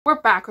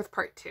we're back with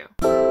part 2.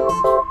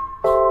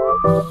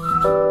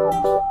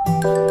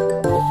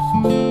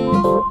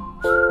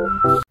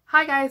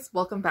 Hi guys,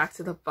 welcome back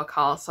to the book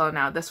haul. So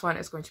now this one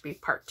is going to be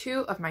part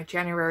 2 of my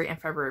January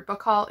and February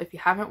book haul. If you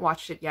haven't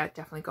watched it yet,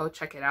 definitely go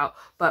check it out,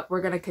 but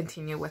we're going to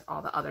continue with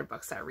all the other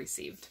books that I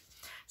received.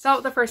 So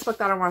the first book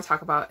that I want to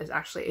talk about is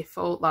actually a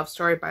faux love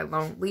story by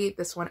Lone Lee.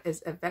 This one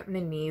is a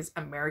Vietnamese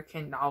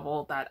American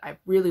novel that I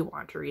really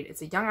want to read.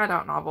 It's a young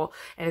adult novel,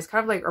 and it's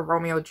kind of like a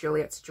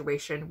Romeo-Juliet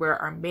situation where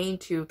our main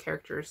two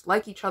characters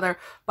like each other,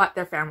 but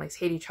their families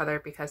hate each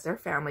other because their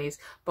families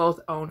both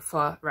own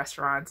pho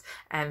restaurants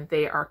and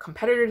they are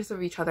competitors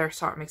of each other.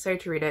 So I'm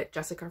excited to read it.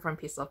 Jessica from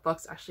Peace Love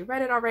Books actually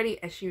read it already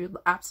and she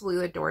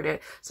absolutely adored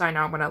it. So I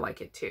know I'm going to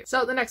like it too.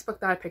 So the next book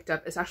that I picked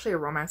up is actually a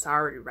romance I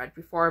already read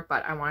before,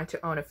 but I wanted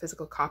to own a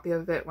physical copy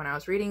of it when I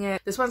was reading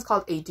it. This one's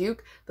called A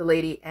Duke, the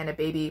Lady and a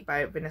Baby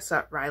by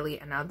Vanessa Riley,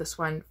 and now this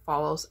one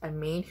follows a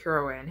main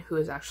heroine who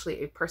is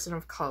actually a person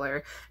of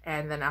color,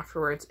 and then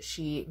afterwards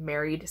she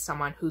married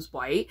someone who's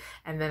white,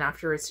 and then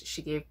afterwards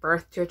she gave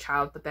birth to a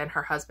child, but then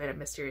her husband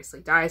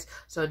mysteriously dies,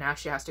 so now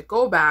she has to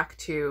go back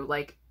to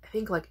I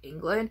think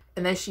England,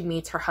 and then she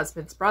meets her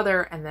husband's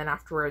brother, and then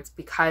afterwards,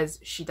 because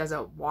she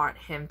doesn't want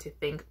him to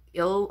think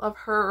ill of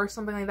her or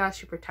something like that,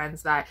 she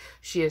pretends that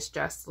she is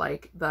just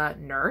like the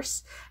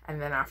nurse,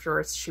 and then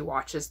afterwards she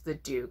watches the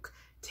Duke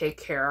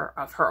take care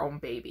of her own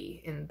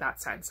baby in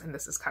that sense, and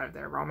this is kind of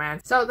their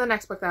romance. So the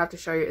next book that I have to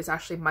show you is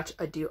actually Much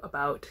Ado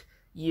About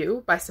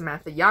You by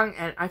Samantha Young,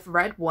 and I've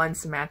read one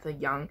Samantha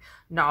Young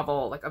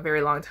novel like a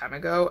very long time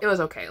ago. It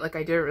was okay. Like,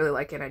 I didn't really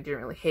like it, I didn't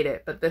really hate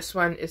it, but this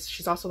one is,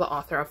 she's also the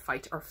author of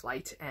Fight or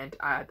Flight, and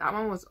that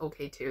one was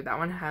okay too. That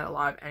one had a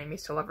lot of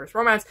enemies to lovers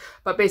romance,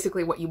 but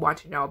basically what you want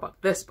to know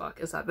about this book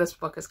is that this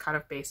book is kind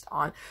of based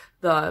on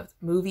the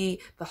movie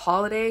The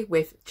Holiday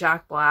with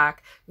Jack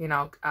Black, you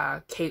know,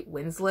 Kate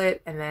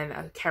Winslet, and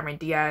then Cameron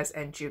Diaz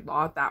and Jude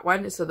Law, that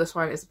one. So this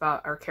one is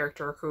about our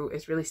character who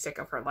is really sick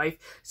of her life,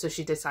 so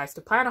she decides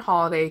to plan a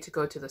holiday to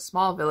go to the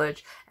small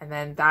village, and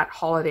then that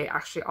holiday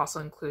actually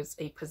also includes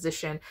a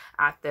position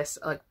at this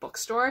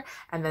bookstore,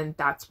 and then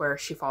that's where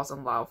she falls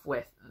in love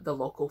with the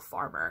local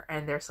farmer,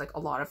 and there's a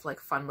lot of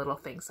fun little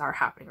things that are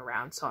happening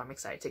around, so I'm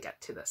excited to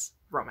get to this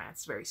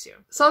romance very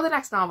soon. So the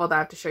next novel that I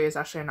have to show you is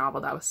actually a novel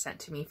that was sent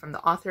to me from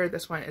the author.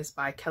 This one is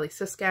by Kelly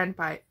Siskin,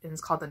 and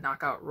it's called The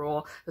Knockout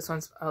Rule. This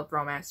one's a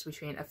romance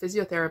between a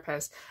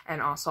physiotherapist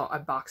and also a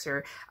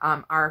boxer.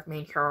 Our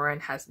main heroine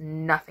has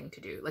nothing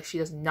to do, she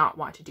does not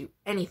want to do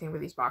anything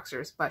with these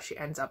boxers, but she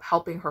ends up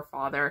helping her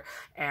father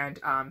and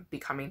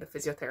becoming the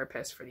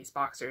physiotherapist for these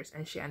boxers,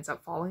 and she ends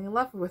up falling in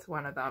love with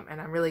one of them, and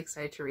I'm really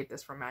excited to read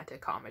this romantic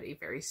comedy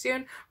very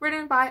soon,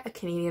 written by a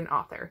Canadian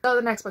author. So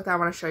the next book that I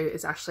want to show you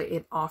is actually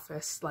an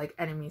office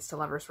enemies to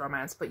lovers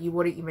romance, but you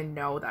wouldn't even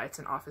know that it's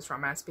an office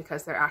romance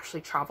because they're actually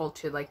traveled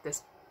to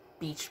this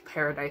beach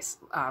paradise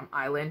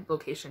island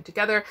location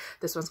together.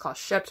 This one's called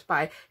Shipped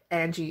by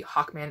Angie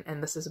Hockman,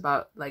 and this is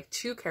about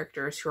two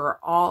characters who are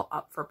all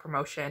up for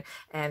promotion,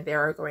 and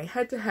they're going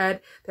head to head.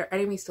 They're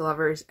enemies to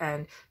lovers,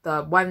 and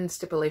the one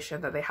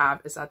stipulation that they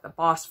have is that the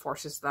boss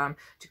forces them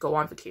to go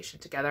on vacation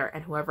together,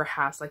 and whoever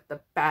has the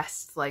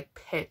best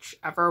pitch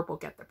ever will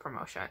get the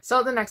promotion.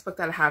 So the next book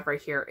that I have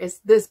right here is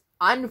this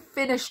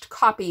unfinished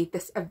copy,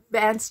 this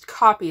advanced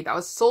copy that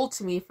was sold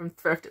to me from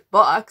Thrift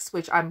Books,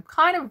 which I'm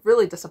kind of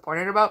really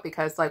disappointed about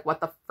because what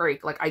the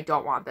freak, I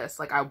don't want this.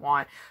 I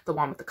want the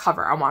one with the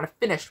cover. I want a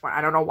finished one.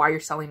 I don't know why you're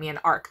selling me an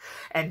ARC,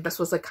 and this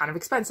was kind of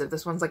expensive.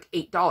 This one's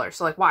 $8,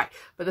 so why?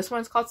 But this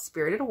one's called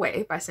Spirited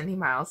Away by Cindy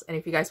Miles, and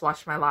if you guys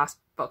watched my last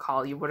book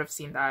haul, you would have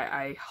seen that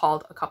I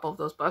hauled a couple of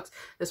those books.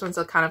 This one's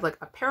a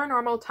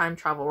paranormal time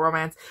travel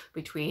romance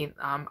between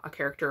a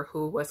character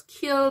who was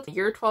killed in the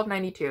year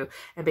 1292,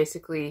 and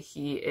basically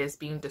he is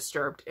being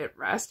disturbed at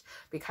rest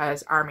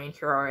because our main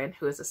heroine,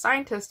 who is a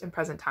scientist in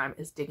present time,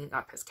 is digging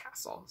up his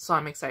castle. So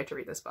I'm excited to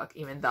read this book,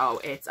 even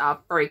though it's a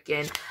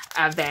freaking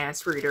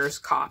advanced reader's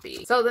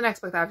copy. So the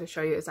next book that I have to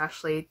show you is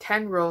actually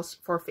 10 Rules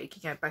for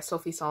Faking It by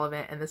Sophie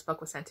Sullivan, and this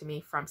book was sent to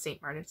me from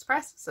St. Martin's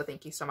Press, so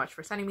thank you so much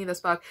for sending me this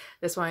book.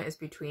 This one is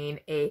between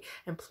a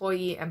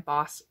employee and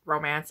boss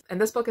romance, and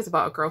this book is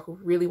about a girl who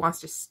really wants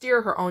to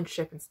steer her own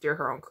ship and steer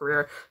her own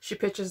career. She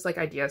pitches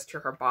ideas to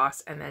her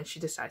boss, and then she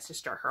decides to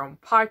start her own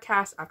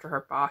podcast after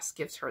her boss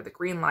gives her the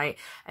green light.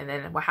 And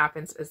then what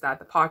happens is that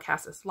the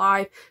podcast is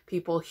live,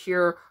 people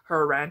hear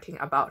her ranting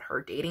about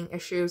her dating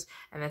issues,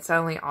 and then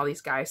suddenly all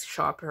these guys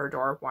show up at her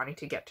door wanting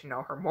to get to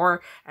know her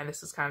more, and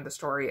this is kind of the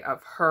story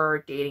of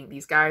her dating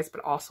these guys,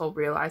 but also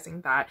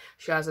realizing that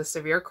she has a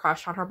severe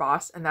crush on her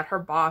boss and that her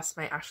boss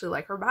might actually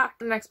like her back.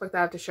 The next book that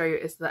I have to show you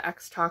is The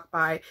X Talk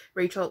by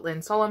Rachel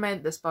Lynn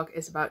Solomon. This book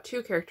is about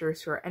two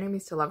characters who are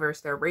enemies to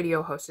lovers. They're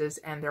radio hosts,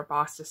 and their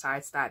boss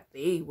decides that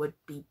they would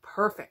be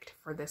perfect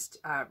for this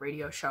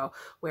radio show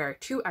where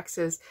two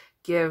exes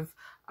give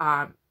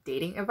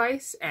dating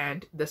advice,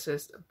 and this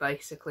is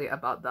basically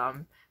about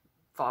them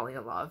falling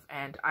in love,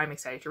 and I'm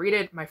excited to read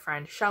it. My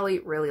friend Shelly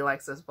really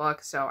likes this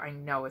book, so I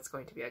know it's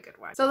going to be a good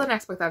one. So the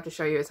next book that I have to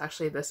show you is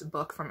actually this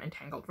book from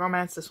Entangled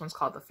Romance. This one's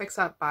called The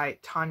Fix-Up by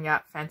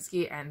Tanya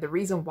Fensky, and the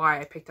reason why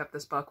I picked up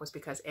this book was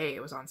because A,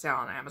 it was on sale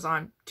on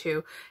Amazon.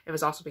 2, it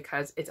was also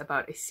because it's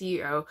about a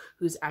CEO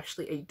who's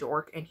actually a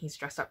dork and he's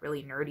dressed up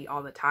really nerdy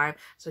all the time,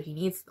 so he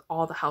needs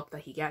all the help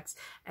that he gets.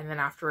 And then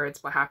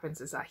afterwards what happens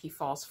is that he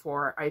falls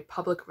for a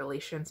public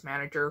relations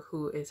manager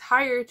who is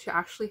hired to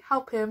actually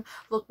help him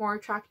look more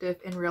attractive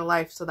in real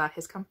life so that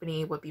his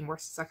company would be more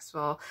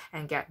successful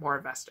and get more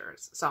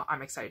investors. So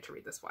I'm excited to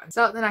read this one.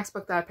 So the next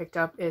book that I picked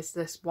up is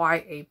this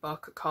YA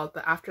book called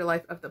The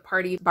Afterlife of the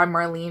Party by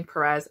Marlene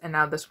Perez, and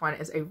now this one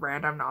is a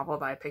random novel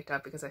that I picked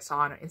up because I saw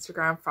on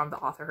Instagram from the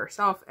author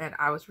herself, and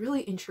I was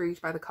really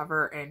intrigued by the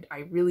cover, and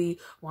I really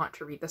want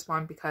to read this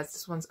one because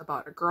this one's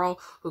about a girl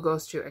who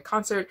goes to a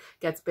concert,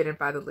 gets bitten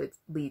by the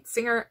lead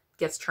singer,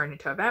 gets turned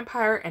into a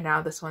vampire, and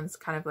now this one's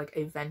kind of like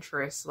a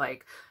venturous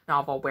like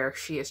novel where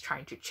she is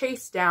trying to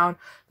chase down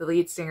the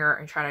lead singer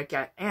and trying to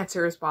get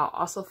answers while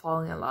also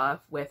falling in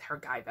love with her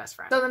guy best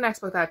friend. So the next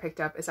book that I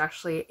picked up is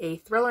actually a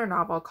thriller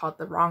novel called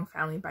The Wrong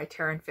Family by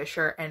Taryn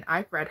Fisher, and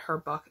I've read her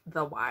book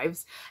The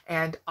Wives,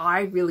 and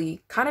I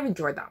really kind of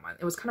enjoyed that one.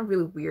 It was kind of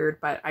really weird,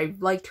 but I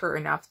liked her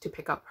enough to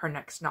pick up her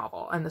next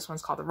novel, and this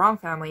one's called The Wrong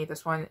Family.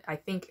 This one, I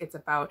think it's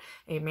about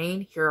a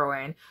main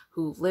heroine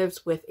who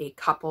lives with a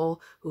couple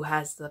who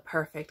has the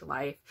perfect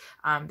life.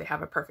 They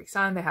have a perfect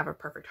son, they have a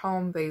perfect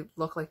home, they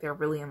look like they're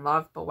really in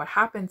love, but what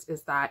happens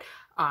is that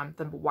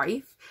the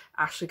wife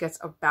actually gets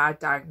a bad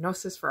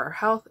diagnosis for her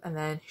health, and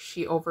then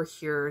she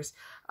overhears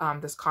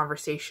this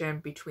conversation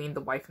between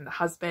the wife and the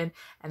husband,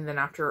 and then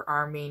after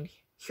our main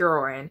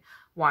heroine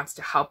wants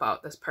to help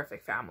out this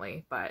perfect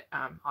family, but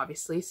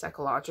obviously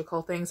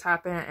psychological things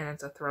happen, and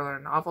it's a thriller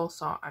novel,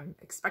 so I'm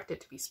expected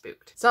to be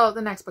spooked. So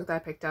the next book that I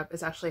picked up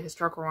is actually a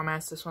historical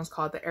romance. This one's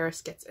called The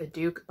Heiress Gets a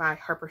Duke by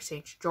Harper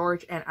St.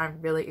 George, and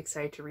I'm really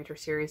excited to read her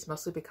series,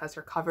 mostly because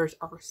her covers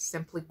are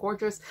simply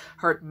gorgeous.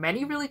 Heard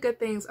many really good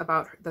things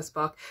about this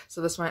book.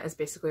 So this one is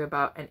basically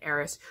about an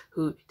heiress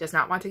who does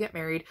not want to get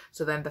married,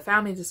 so then the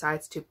family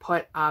decides to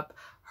put up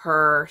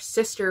her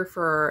sister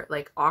for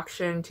like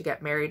auction to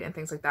get married and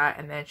things like that,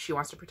 and then she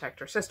wants to protect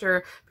her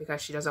sister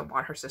because she doesn't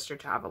want her sister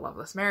to have a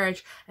loveless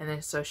marriage, and then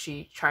so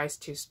she tries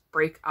to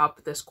break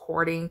up this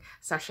courting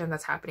session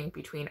that's happening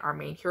between our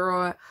main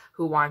hero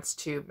who wants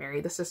to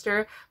marry the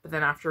sister, but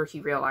then after he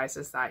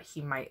realizes that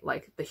he might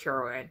like the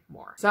heroine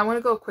more. So I want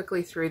to go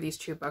quickly through these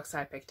 2 books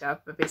I picked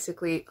up, but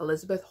basically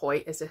Elizabeth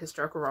Hoyt is a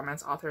historical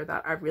romance author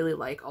that I really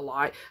like a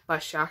lot,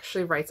 but she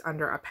actually writes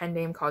under a pen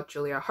name called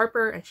Julia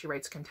Harper, and she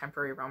writes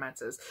contemporary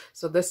romances.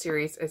 So this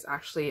series is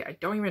actually, I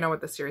don't even know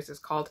what the series is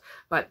called,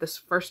 but this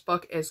first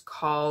book is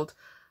called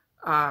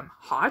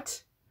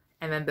Hot,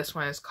 and then this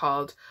one is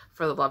called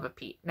For the Love of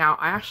Pete. Now,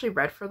 I actually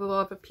read For the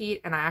Love of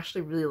Pete, and I actually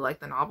really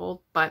liked the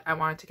novel, but I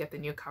wanted to get the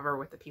new cover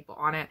with the people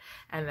on it,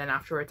 and then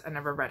afterwards, I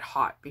never read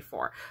Hot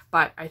before.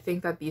 But I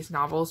think that these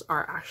novels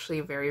are actually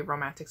very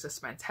romantic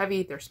suspense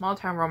heavy. They're small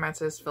town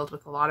romances filled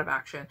with a lot of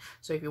action,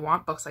 so if you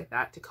want books like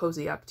that to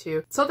cozy up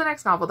to. So the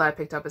next novel that I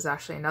picked up is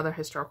actually another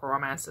historical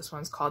romance. This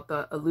one's called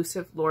The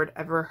Elusive Lord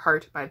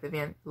Everhart by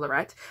Vivian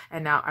Lorette,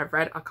 and now I've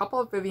read a couple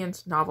of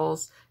Vivian's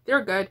novels.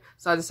 They're good,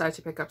 so I decided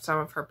to pick up some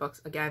of her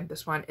books again.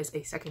 This one is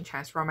a second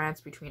chance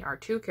romance between our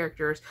 2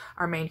 characters.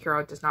 Our main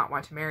hero does not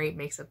want to marry,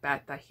 makes a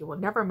bet that he will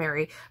never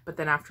marry, but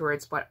then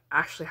afterwards what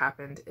actually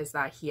happened is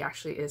that he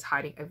actually is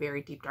hiding a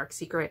very deep dark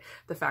secret.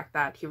 The fact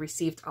that he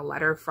received a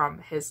letter from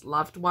his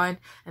loved one,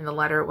 and the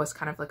letter was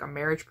kind of like a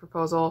marriage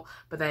proposal,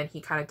 but then he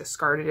kind of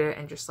discarded it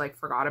and just like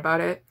forgot about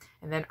it.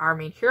 And then our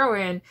main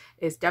heroine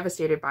is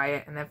devastated by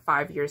it, and then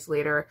 5 years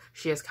later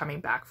she is coming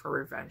back for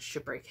revenge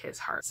to break his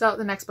heart. So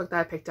the next book that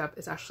I picked up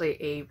is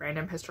actually a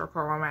random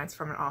historical romance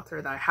from an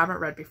author that I haven't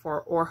read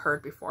before or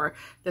heard before.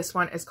 This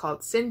one is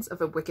called Sins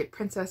of a Wicked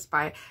Princess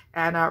by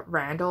Anna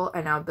Randall,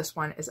 and now this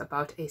one is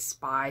about a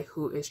spy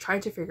who is trying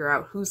to figure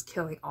out who's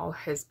killing all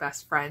his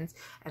best friends,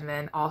 and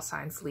then all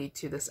signs lead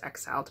to this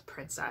exiled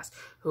princess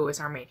who is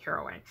our main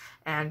heroine.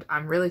 And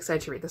I'm really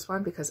excited to read this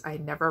one because I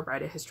never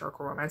read a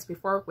historical romance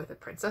before with a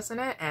princess in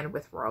it and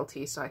with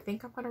royalty, so I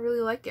think I'm gonna really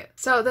like it.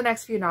 So the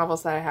next few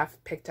novels that I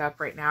have picked up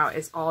right now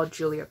is all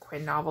Julia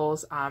Quinn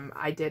novels.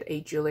 I did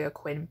a Julia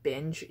Quinn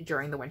binge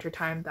during the winter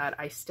time that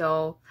I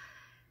still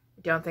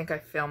don't think I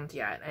filmed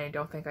yet, and I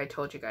don't think I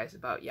told you guys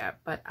about yet,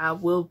 but I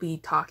will be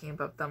talking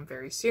about them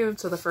very soon.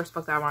 So the first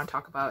book that I want to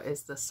talk about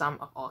is The Sum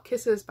of All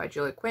Kisses by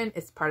Julia Quinn.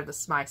 It's part of the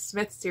Smythe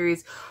Smith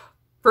series.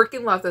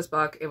 Freaking love this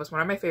book. It was one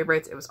of my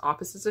favorites. It was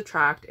Opposites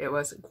Attract. It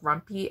was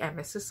Grumpy and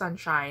Mrs.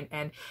 Sunshine,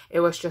 and it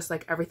was just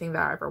like everything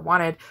that I ever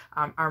wanted.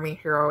 Our main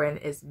heroine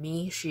is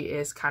Me. She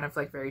is kind of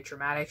like very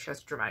dramatic. She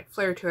has a dramatic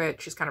flair to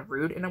it. She's kind of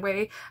rude in a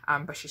way,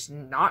 but she's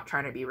not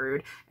trying to be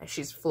rude, and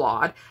she's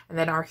flawed. And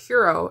then our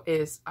hero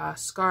is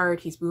scarred.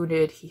 He's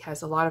wounded. He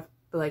has a lot of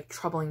like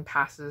troubling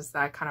passes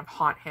that kind of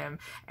haunt him,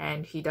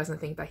 and he doesn't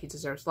think that he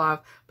deserves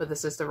love, but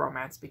this is the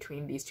romance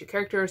between these two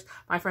characters.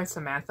 My friend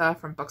Samantha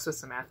from Books with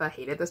Samantha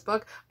hated this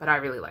book, but I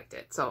really liked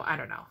it, so I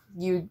don't know.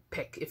 You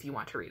pick if you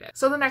want to read it.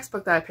 So the next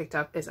book that I picked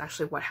up is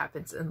actually What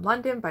Happens in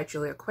London by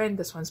Julia Quinn.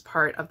 This one's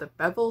part of the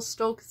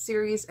Bevelstoke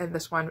series, and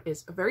this one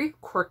is a very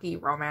quirky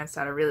romance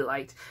that I really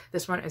liked.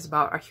 This one is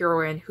about a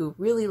heroine who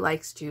really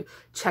likes to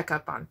check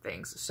up on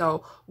things.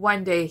 So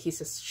one day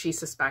she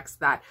suspects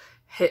that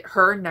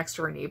her next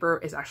door neighbor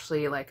is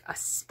actually like a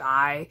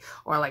spy,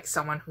 or like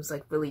someone who's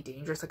like really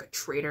dangerous, like a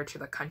traitor to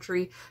the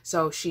country.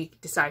 So she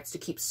decides to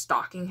keep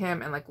stalking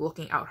him and like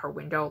looking out her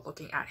window,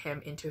 looking at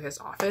him into his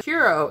office.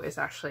 Hero is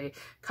actually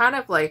kind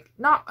of like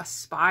not a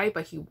spy,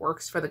 but he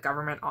works for the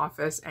government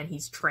office, and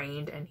he's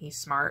trained and he's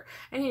smart,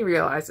 and he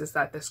realizes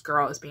that this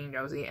girl is being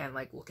nosy and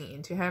like looking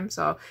into him.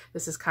 So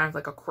this is kind of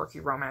like a quirky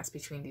romance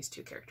between these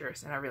two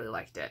characters, and I really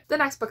liked it. The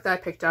next book that I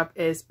picked up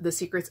is The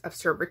Secrets of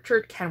Sir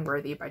Richard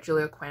Kenworthy by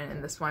Julia Quinn,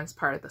 and this one's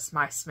part of the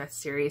Smythe Smith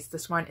series.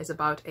 This one is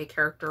about a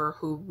character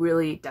who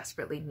really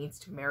desperately needs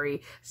to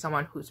marry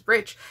someone who's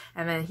rich,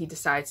 and then he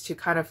decides to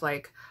kind of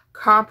like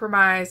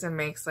compromise and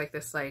makes like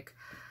this like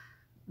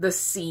the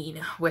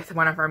scene with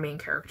one of our main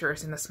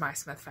characters in the Smythe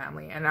Smith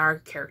family, and our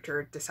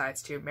character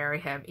decides to marry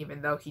him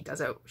even though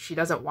she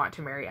doesn't want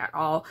to marry at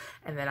all.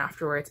 And then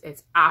afterwards,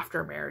 it's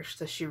after marriage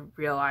that she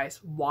realized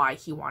why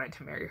he wanted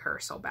to marry her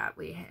so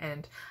badly,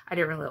 and I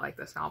didn't really like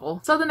this novel.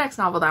 So the next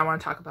novel that I want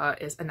to talk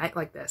about is A Night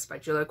Like This by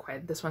Julia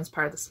Quinn. This one's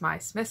part of the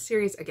Smythe Smith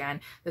series.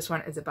 Again, this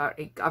one is about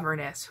a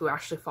governess who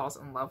actually falls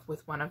in love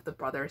with one of the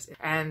brothers,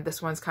 and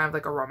this one's kind of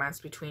like a romance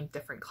between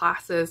different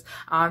classes.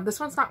 This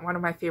one's not one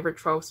of my favorite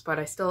tropes, but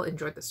I still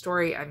enjoyed the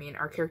story. I mean,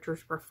 our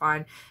characters were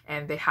fun,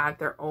 and they had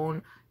their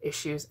own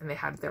issues and they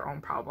had their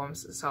own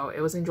problems, so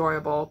it was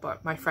enjoyable,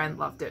 but my friend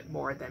loved it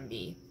more than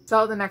me.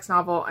 So the next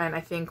novel, and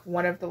I think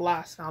one of the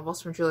last novels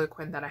from Julia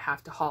Quinn that I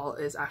have to haul,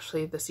 is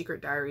actually The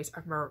Secret Diaries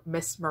of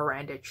Miss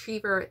Miranda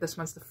Cheever. This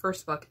one's the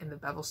first book in the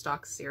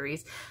Bevelstoke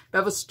series,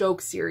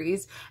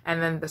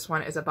 and then this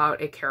one is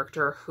about a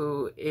character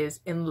who is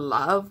in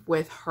love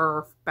with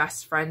her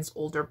best friend's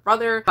older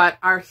brother, but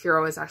our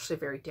hero is actually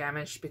very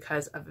damaged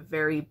because of a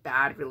very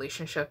bad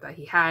relationship that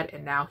he had,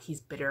 and now he's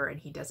bitter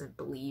and he doesn't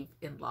believe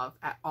in love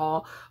at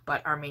all.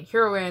 But our main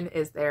heroine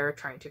is there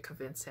trying to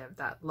convince him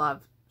that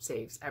love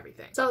saves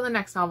everything. So the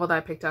next novel that I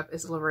picked up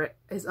is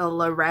a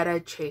Loretta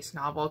Chase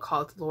novel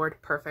called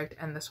Lord Perfect,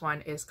 and this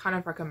one is kind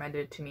of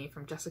recommended to me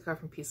from Jessica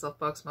from Peace Love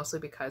Books, mostly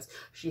because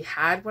she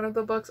had one of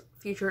the books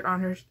featured on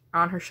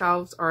her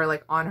shelves, or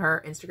like on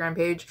her Instagram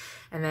page,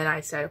 and then I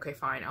said, okay,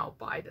 fine, I'll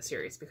buy the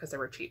series because they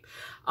were cheap.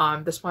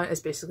 This one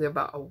is basically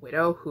about a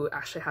widow who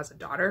actually has a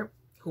daughter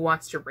who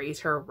wants to raise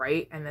her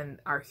right, and then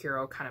our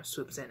hero kind of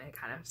swoops in and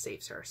kind of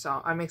saves her.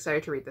 So I'm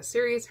excited to read this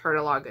series. Heard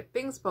a lot of good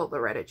things about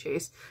Loretta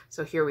Chase,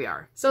 so here we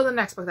are. So the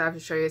next book that I have to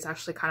show you is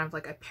actually kind of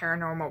like a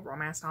paranormal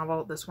romance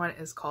novel. This one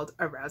is called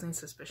Arousing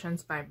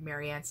Suspicions by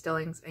Marianne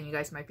Stillings, and you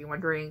guys might be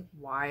wondering,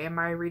 why am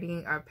I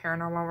reading a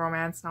paranormal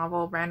romance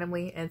novel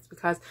randomly? And it's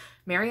because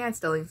Marianne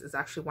Stillings is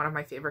actually one of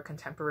my favorite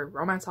contemporary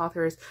romance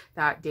authors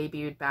that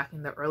debuted back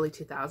in the early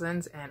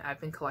 2000s, and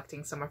I've been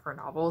collecting some of her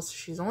novels.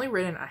 She's only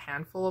written a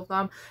handful of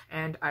them,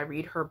 and I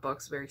read her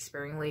books very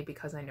sparingly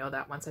because I know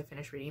that once I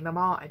finish reading them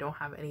all, I don't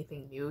have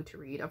anything new to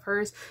read of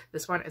hers.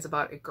 This one is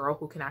about a girl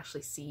who can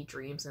actually see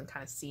dreams and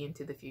kind of see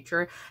into the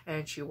future,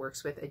 and she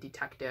works with a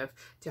detective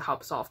to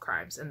help solve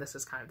crimes, and this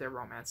is kind of their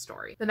romance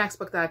story. The next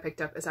book that I picked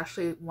up is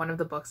actually one of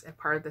the books and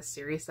part of this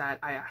series that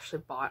I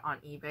actually bought on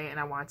eBay, and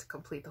I wanted to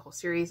complete the whole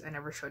series. I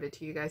never showed it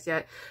to you guys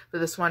yet,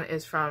 but this one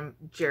is from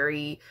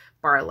Jerry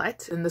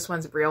Bartlett, and this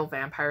one's Real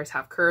Vampires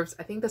Have Curves.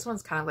 I think this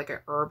one's kind of like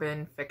an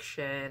urban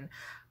fiction,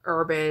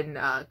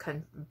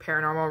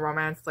 paranormal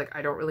romance. Like,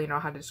 I don't really know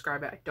how to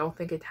describe it. I don't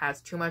think it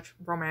has too much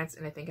romance,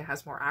 and I think it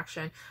has more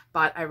action,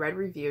 but I read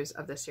reviews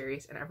of the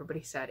series and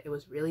everybody said it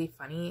was really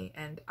funny,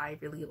 and I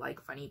really like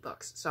funny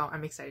books, so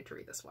I'm excited to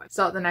read this one.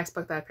 So the next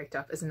book that I picked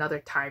up is another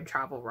time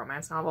travel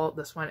romance novel.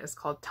 This one is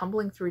called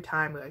Tumbling Through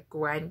Time by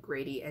Gwen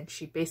Grady, and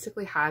she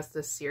basically has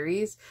this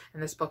series,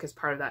 and this book is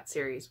part of that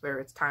series where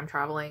it's time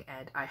traveling,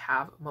 and I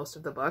have most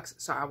of the books,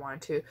 so I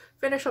wanted to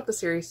finish up the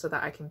series so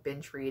that I can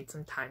binge read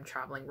some time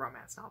traveling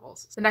romance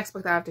novels. The next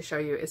book that I have to show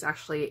you is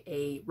actually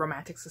a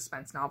romantic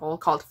suspense novel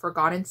called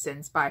Forgotten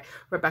Sins by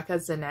Rebecca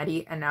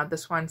Zanetti, and now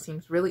this one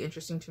seems really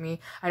interesting to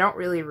me. I don't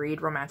really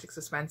read romantic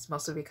suspense,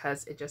 mostly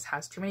because it just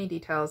has too many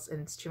details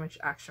and it's too much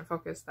action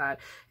focus that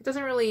it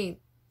doesn't really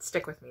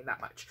stick with me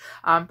that much.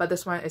 But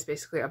this one is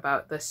basically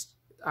about this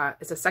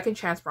it's a second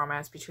chance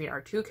romance between our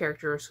two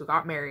characters who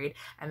got married,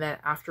 and then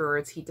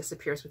afterwards he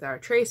disappears without a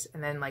trace,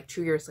 and then like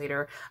 2 years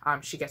later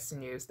she gets the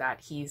news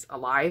that he's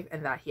alive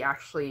and that he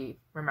actually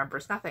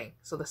remembers nothing.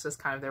 So this is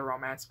kind of their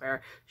romance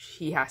where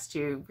he has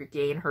to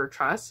regain her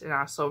trust and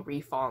also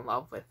re-fall in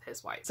love with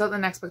his wife. So the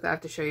next book that I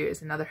have to show you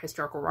is another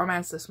historical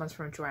romance. This one's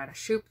from Joanna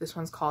Shoup. This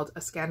one's called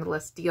A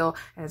Scandalous Deal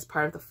and it's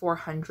part of the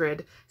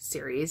 400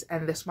 series.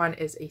 And this one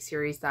is a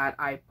series that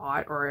I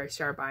bought or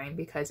started buying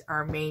because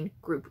our main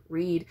group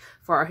read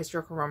for our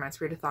historical romance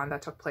readathon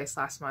that took place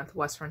last month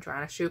was from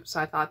Joanna Shoup. So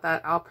I thought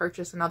that I'll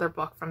purchase another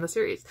book from the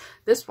series.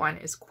 This one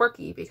is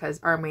quirky because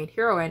our main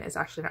heroine is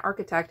actually an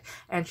architect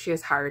and she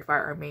is hired by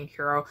our main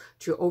hero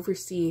to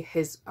oversee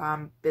his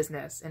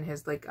business and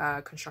his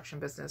construction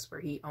business where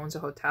he owns a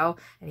hotel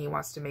and he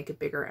wants to make it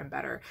bigger and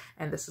better.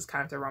 And this is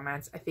kind of the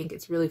romance. I think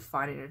it's really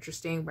fun and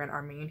interesting when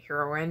our main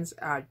heroines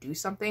do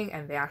something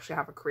and they actually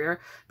have a career,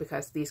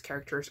 because these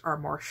characters are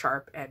more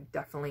sharp and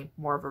definitely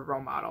more of a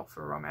role model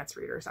for romance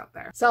readers out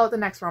there. So the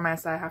next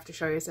romance that I have to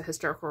show you is a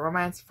historical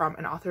romance from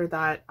an author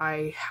that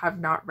I have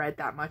not read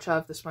that much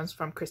of. This one's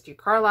from Christy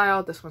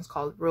Carlisle. This one's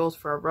called Rules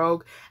for a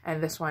Rogue,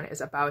 and this one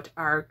is about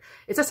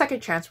it's a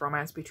second chance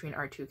romance between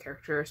our two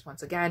characters.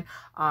 Once again,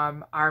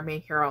 our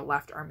main hero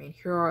left our main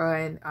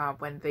heroine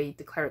when they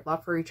declared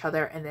love for each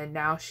other, and then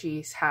now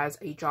she has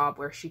a job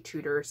where she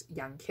tutors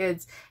young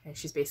kids and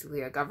she's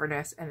basically a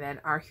governess, and then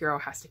our hero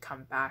has to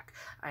come back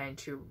and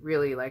to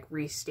really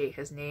restate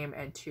his name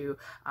and to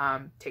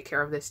take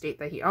care of the estate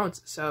that he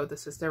owns. So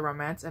this is their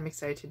romance. I'm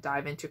excited to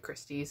dive into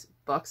Christy's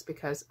books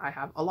because I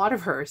have a lot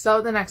of her.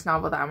 So the next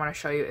novel that I want to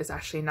show you is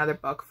actually another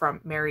book from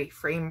Mary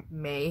Frame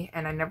May,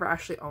 and I never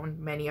actually owned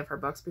many of her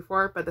books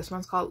before, but this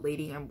one's called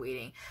Lady in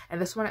Waiting,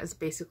 and this one is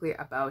basically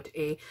about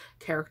a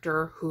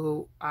character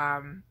who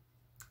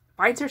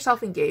finds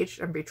herself engaged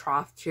and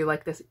betrothed to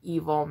this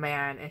evil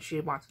man, and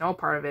she wants no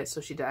part of it,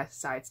 so she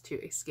decides to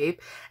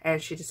escape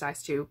and she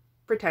decides to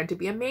pretend to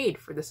be a maid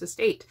for this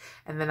estate.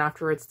 And then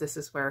afterwards, this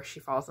is where she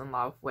falls in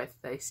love with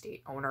the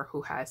estate owner,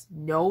 who has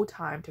no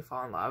time to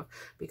fall in love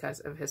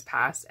because of his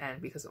past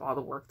and because of all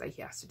the work that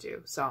he has to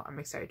do. So I'm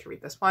excited to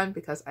read this one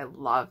because I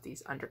love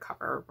these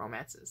undercover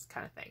romances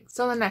kind of things.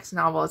 So the next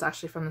novel is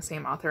actually from the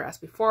same author as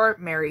before,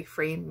 Mary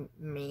Frame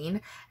Main,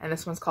 and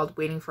this one's called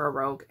Waiting for a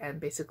Rogue. And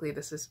basically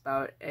this is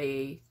about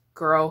a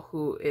girl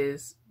who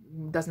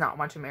does not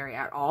want to marry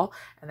at all,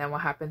 and then what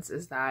happens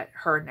is that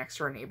her next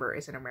door neighbor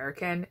is an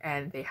American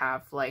and they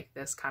have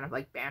this kind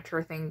of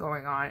banter thing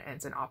going on, and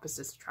it's an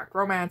opposites attract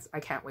romance. I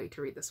can't wait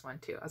to read this one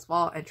too as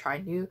well and try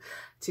new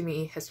to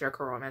me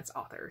historical romance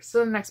authors.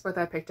 So the next book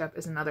that I picked up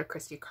is another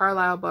Christy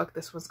Carlisle book.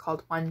 This one's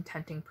called One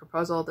Tempting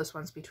Proposal. This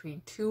one's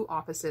between two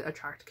opposite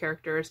attract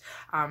characters.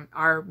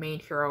 Our main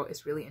hero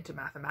is really into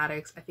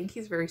mathematics. I think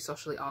he's very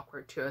socially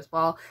awkward too as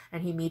well,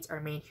 and he meets our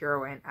main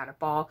heroine at a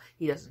ball.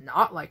 He does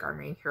not like our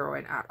main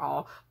heroine at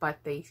all, but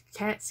they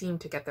can't seem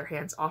to get their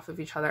hands off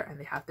of each other and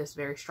they have this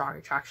very strong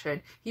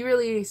attraction. He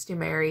really needs to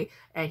marry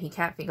and he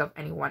can't think of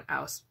anyone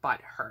else but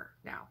her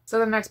now. So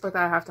the next book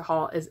that I have to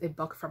haul is a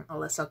book from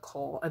Alyssa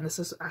Cole, and this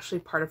is actually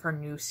part of her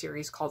new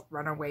series called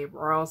Runaway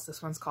Royals.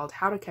 This one's called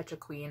How to Catch a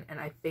Queen, and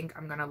I think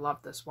I'm gonna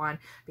love this one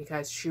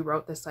because she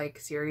wrote this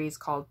series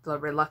called the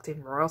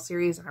Reluctant Royal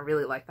series, and I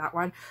really like that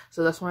one.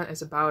 So this one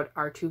is about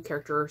our two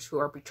characters who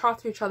are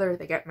betrothed to each other.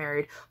 They get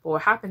married, but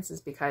what happens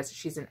is because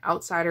she's an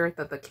outsider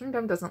that the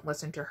kingdom doesn't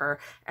listen to her,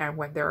 and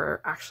when there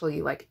are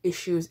actually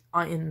issues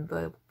in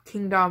the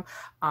kingdom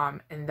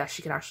and that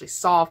she can actually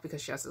solve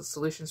because she has the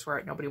solutions for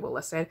it, nobody will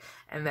listen.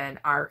 And then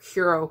our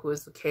hero, who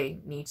is the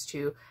king, needs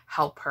to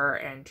help her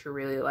and to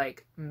really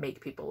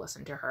make people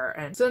listen to her.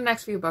 And so the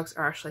next few books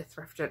are actually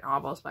thrifted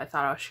novels, but I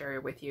thought I'll share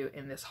it with you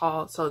in this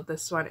haul. So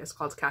this one is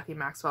called Kathy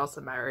Maxwell's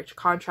The Marriage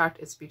Contract.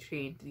 It's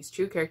between these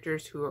two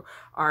characters who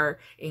are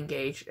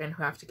engaged and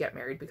who have to get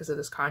married because of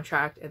this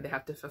contract, and they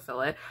have to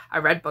fulfill it. I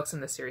read books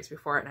in this series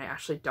before and I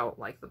actually don't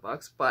like the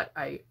books, but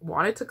I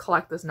wanted to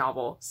collect this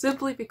novel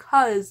simply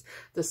because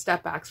the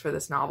step backs for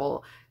this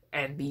novel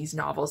and these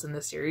novels in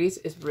the series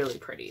is really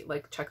pretty.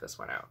 Check this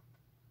one out.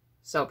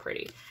 So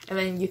pretty. And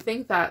then you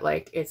think that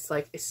it's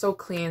so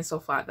clean, so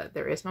flat that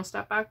there is no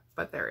step back,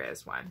 but there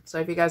is one. So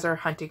if you guys are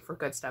hunting for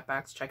good step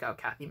backs, check out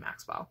Kathy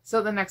Maxwell.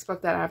 So the next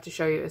book that I have to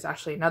show you is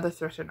actually another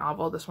thrifted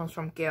novel. This one's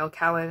from Gail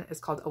Callan. It's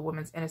called A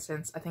Woman's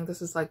Innocence. I think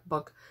this is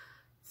book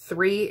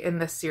 3 in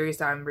this series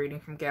that I'm reading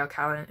from Gail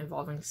Callan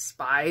involving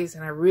spies,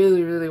 and I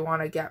really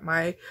want to get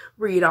my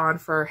read on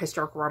for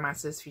historical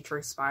romances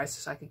featuring spies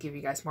so I could give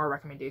you guys more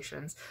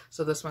recommendations.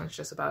 So this one's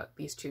just about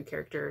these two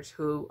characters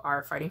who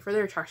are fighting for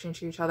their attraction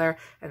to each other,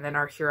 and then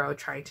our hero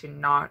trying to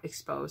not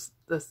expose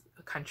the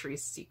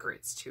country's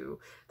secrets to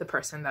the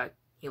person that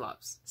he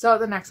loves. So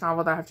the next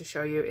novel that I have to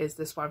show you is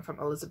this one from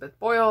Elizabeth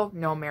Boyle,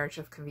 No Marriage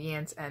of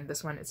Convenience, and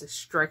this one is a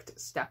strict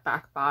step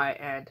back buy,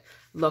 and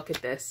look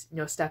at this, you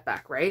know, step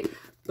back, right?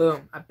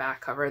 Boom, a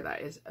back cover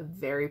that is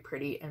very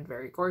pretty and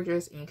very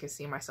gorgeous, and you can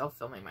see myself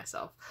filming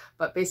myself.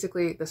 But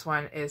basically this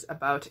one is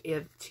about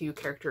two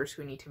characters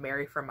who need to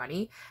marry for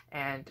money,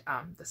 and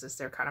this is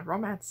their kind of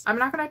romance. I'm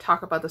not going to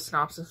talk about the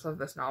synopsis of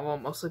this novel,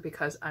 mostly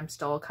because I'm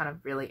still kind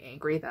of really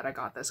angry that I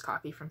got this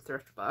copy from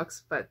Thrift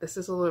Books, but this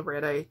is a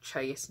Loretta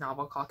Chase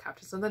novel called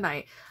Captains of the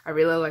Night. I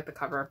really like the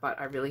cover, but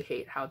I really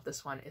hate how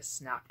this one is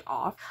snapped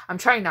off. I'm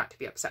trying not to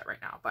be upset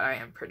right now, but I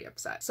am pretty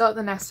upset. So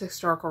the next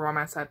historical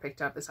romance I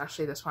picked up is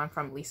actually this one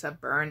from Lisa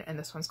Byrne, and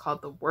this one's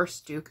called The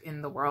Worst Duke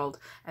in the World,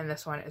 and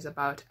this one is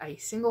about a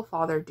single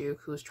father duke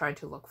who's trying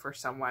to look for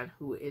someone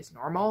who is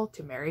normal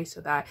to marry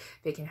so that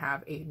they can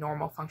have a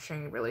normal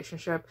functioning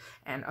relationship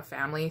and a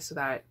family so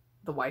that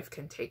the wife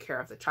can take care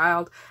of the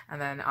child.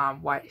 And then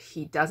what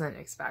he doesn't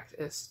expect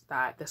is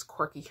that this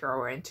quirky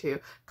heroine to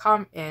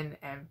come in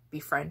and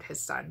befriend his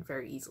son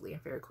very easily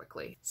and very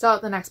quickly. So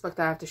the next book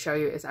that I have to show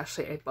you is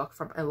actually a book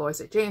from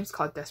Eloisa James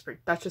called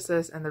Desperate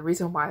Duchesses, and the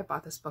reason why I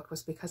bought this book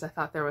was because I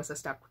thought there was a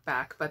step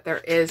back, but there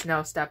is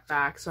no step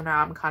back. So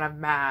now I'm kind of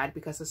mad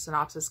because the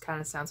synopsis kind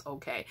of sounds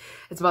okay.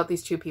 It's about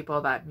these two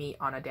people that meet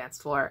on a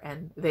dance floor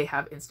and they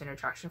have instant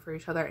attraction for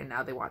each other, and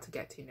now they want to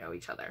get to know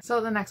each other.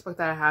 So the next book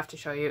that I have to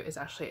show you is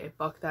actually a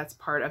book that's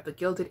part of the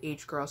Gilded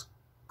Age Girls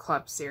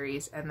Club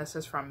series, and this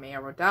is from Maya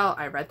Rodell.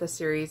 I read this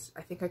series,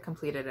 I think I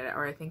completed it,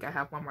 or I think I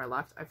have one more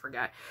left, I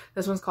forget.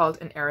 This one's called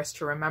An Heiress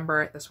to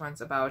Remember. This one's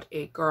about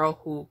a girl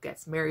who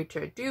gets married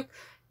to a duke,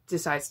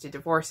 decides to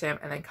divorce him,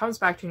 and then comes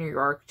back to New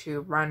York to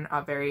run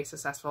a very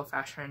successful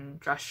fashion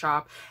dress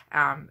shop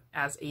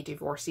as a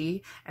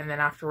divorcee. And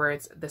then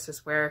afterwards, this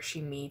is where she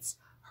meets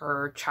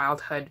her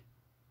childhood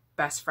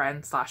best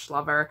friend slash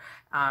lover,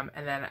 and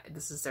then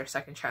this is their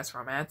second chance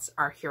romance.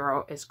 Our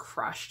hero is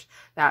crushed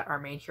that our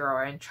main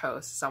heroine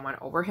chose someone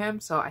over him,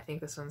 so I think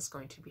this one's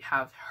going to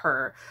have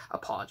her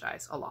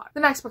apologize a lot.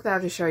 The next book that I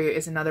have to show you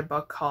is another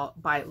book called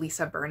by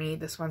Lisa Burney.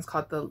 This one's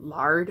called The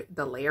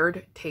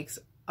Laird Takes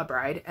a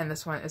Bride, and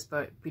this one is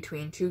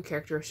between two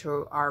characters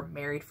who are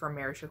married for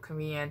marriage of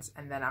convenience,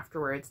 and then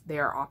afterwards they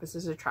are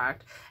opposites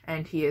attract,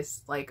 and he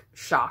is like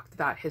shocked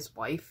that his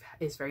wife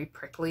is very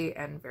prickly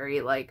and very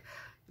like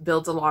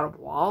builds a lot of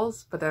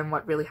walls. But then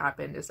what really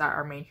happened is that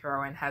our main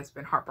heroine has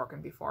been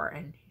heartbroken before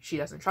and she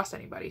doesn't trust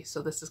anybody.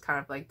 So this is kind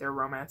of like their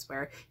romance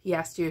where he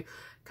has to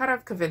kind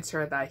of convince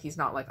her that he's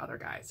not like other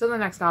guys. So the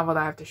next novel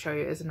that I have to show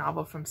you is a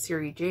novel from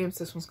Siri James.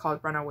 This one's called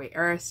Runaway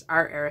Heiress.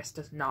 Our heiress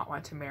does not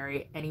want to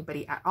marry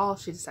anybody at all.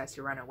 She decides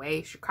to run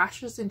away. She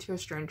crashes into a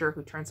stranger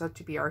who turns out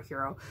to be our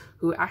hero,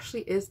 who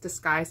actually is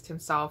disguised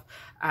himself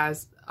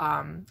as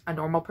a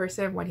normal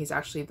person when he's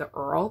actually the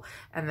Earl.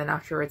 And then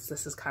afterwards,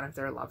 this is kind of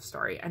their love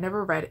story. I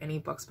never read any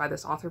books by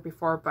this author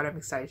before, but I'm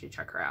excited to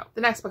check her out.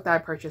 The next book that I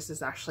purchased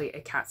is actually a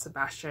Cat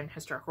Sebastian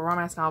historical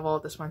romance novel.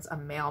 This one's a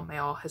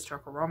male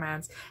historical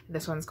romance, and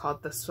this one's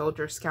called The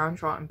Soldier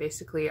Scoundrel. And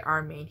basically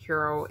our main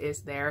hero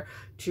is there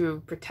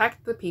to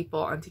protect the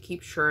people and to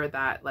keep sure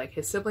that like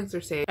his siblings are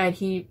safe, and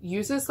he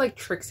uses like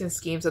tricks and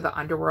schemes of the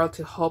underworld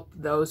to help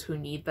those who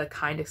need the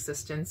kind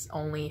assistance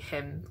only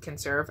him can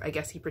serve. I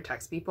guess he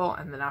protects people,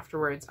 and then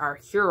afterwards our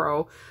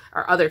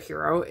other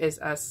hero is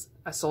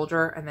a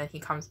soldier, and then he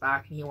comes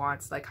back and he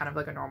wants like kind of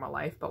like a normal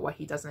life, but what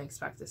he doesn't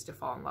expect is to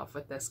fall in love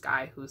with this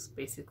guy who's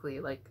basically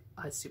like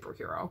a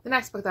superhero. The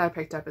next book that I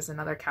picked up is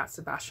another Cat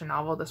Sebastian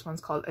novel. This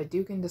one's called A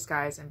Duke in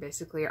Disguise, and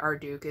basically our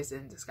duke is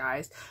in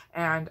disguise,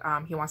 and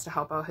he wants to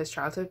help out his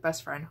childhood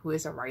best friend who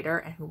is a writer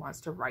and who wants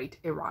to write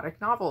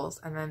erotic novels.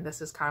 And then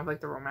this is kind of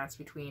like the romance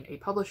between a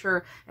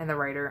publisher and the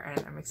writer,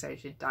 and I'm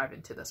excited to dive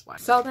into this one.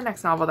 So the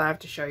next novel that I have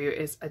to show you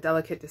is A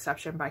Delicate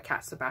Deception by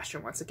Cat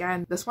Sebastian once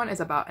again. This one is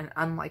about an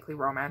unlikely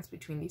romance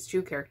between these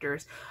two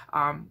characters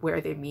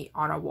where they meet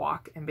on a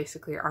walk, and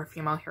basically our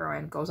female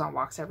heroine goes on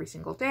walks every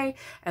single day,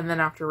 and then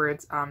afterwards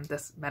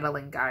this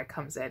meddling guy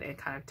comes in and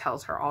kind of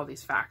tells her all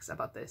these facts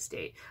about the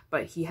estate,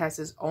 but he has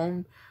his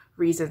own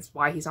reasons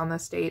why he's on the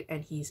estate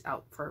and he's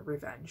out for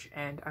revenge.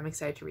 And I'm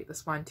excited to read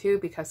this one too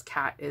because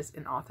Kat is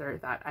an author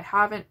that I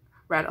haven't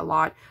read a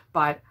lot,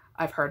 but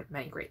I've heard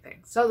many great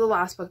things. So the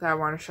last book that I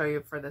want to show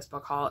you for this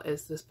book haul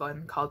is this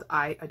one called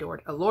I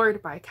Adored a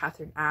Lord by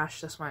Catherine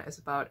Ashe. This one is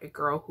about a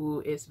girl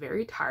who is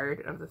very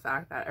tired of the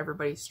fact that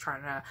everybody's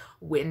trying to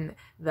win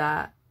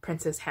the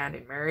prince's hand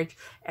in marriage,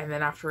 and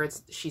then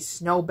afterwards she's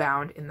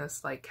snowbound in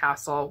this like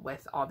castle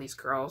with all these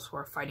girls who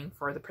are fighting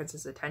for the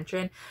prince's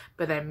attention.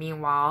 But then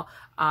meanwhile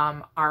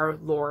our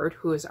lord,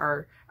 who is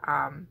our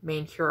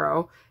main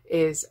hero,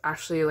 is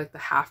actually like the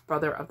half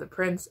brother of the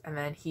prince, and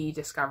then he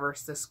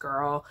discovers this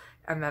girl,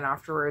 and then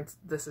afterwards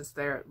this is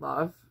their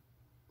love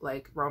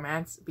like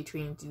romance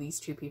between these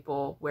two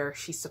people where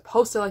she's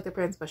supposed to like the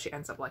prince but she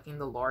ends up liking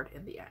the lord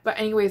in the end. But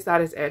anyways,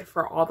 that is it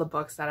for all the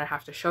books that I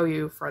have to show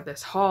you for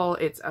this haul.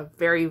 It's a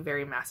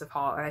very massive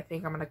haul, and I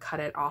think I'm gonna cut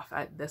it off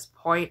at this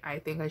point. I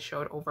think I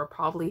showed over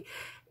probably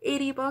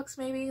 80 books,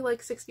 maybe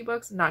like 60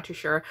 books, not too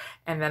sure.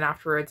 And then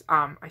afterwards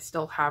I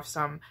still have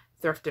some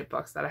thrifted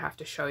books that I have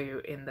to show you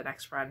in the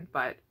next run,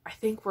 but I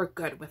think we're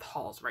good with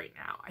hauls right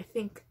now. I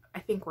think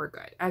we're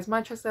good. As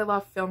much as I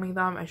love filming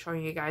them and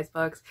showing you guys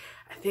books,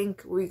 I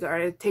think we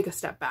gotta take a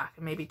step back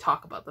and maybe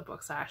talk about the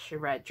books I actually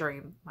read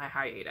during my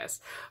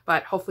hiatus.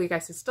 But hopefully you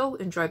guys can still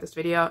enjoy this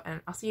video,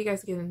 and I'll see you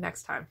guys again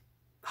next time.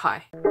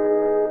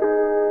 Bye.